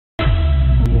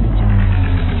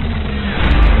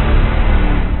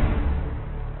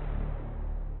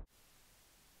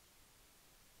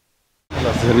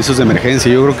servicios de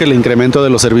emergencia. Yo creo que el incremento de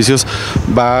los servicios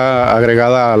va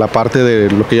agregada a la parte de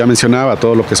lo que ya mencionaba,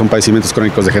 todo lo que son padecimientos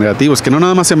crónicos degenerativos, que no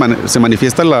nada más se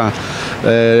manifiesta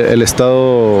el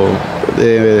estado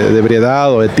de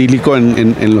ebriedad o etílico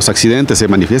en los accidentes, se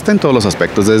manifiesta en todos los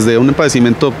aspectos, desde un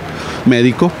padecimiento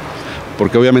médico,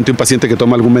 porque obviamente un paciente que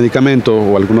toma algún medicamento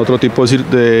o algún otro tipo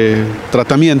de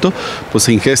tratamiento, pues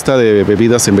se ingesta de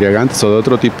bebidas embriagantes o de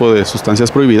otro tipo de sustancias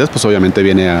prohibidas, pues obviamente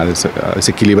viene a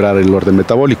desequilibrar el orden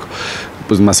metabólico.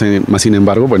 Pues más sin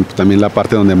embargo, bueno, pues también la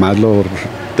parte donde más lo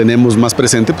tenemos más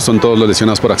presente, pues son todos los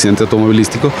lesionados por accidente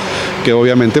automovilístico, que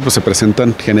obviamente pues se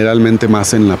presentan generalmente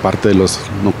más en la parte de los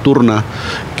nocturna,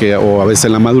 o a veces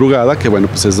en la madrugada, que bueno,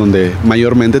 pues es donde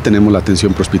mayormente tenemos la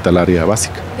atención prehospitalaria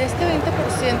básica. De este 20%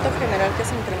 general que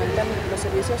se incrementan los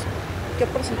servicios, ¿qué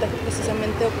porcentaje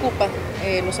precisamente ocupa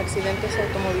los accidentes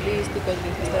automovilísticos, de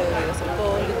ingesta de bebidas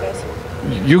alcohólicas?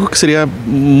 Yo creo que sería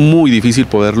muy difícil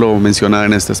poderlo mencionar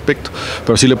en este aspecto,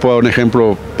 pero sí le puedo dar un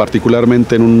ejemplo,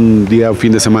 particularmente en un día o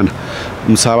fin de semana,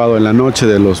 un sábado en la noche,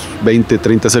 de los 20,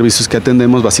 30 servicios que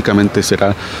atendemos, básicamente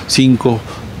será 5,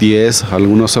 10,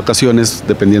 algunas ocasiones,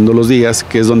 dependiendo los días,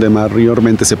 que es donde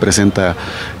mayormente se presenta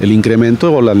el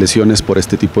incremento o las lesiones por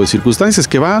este tipo de circunstancias,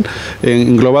 que van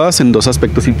englobadas en dos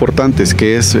aspectos importantes,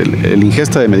 que es el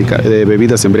ingesta de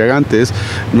bebidas embriagantes,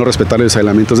 no respetar los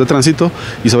señalamientos de tránsito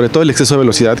y sobre todo el exceso de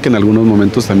velocidad, que en algunos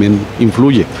momentos también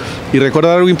influye. Y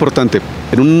recordar algo importante,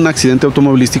 en un accidente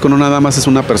automovilístico no nada más es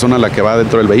una persona la que va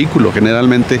dentro del vehículo,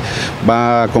 generalmente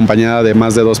va acompañada de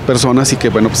más de 2 personas y que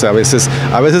bueno, pues a veces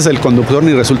el conductor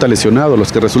ni resulta lesionado,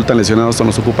 los que resultan lesionados son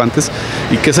los ocupantes,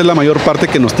 y que esa es la mayor parte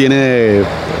que nos tiene,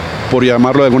 por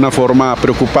llamarlo de alguna forma,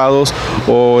 preocupados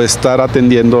o estar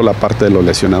atendiendo la parte de los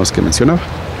lesionados que mencionaba.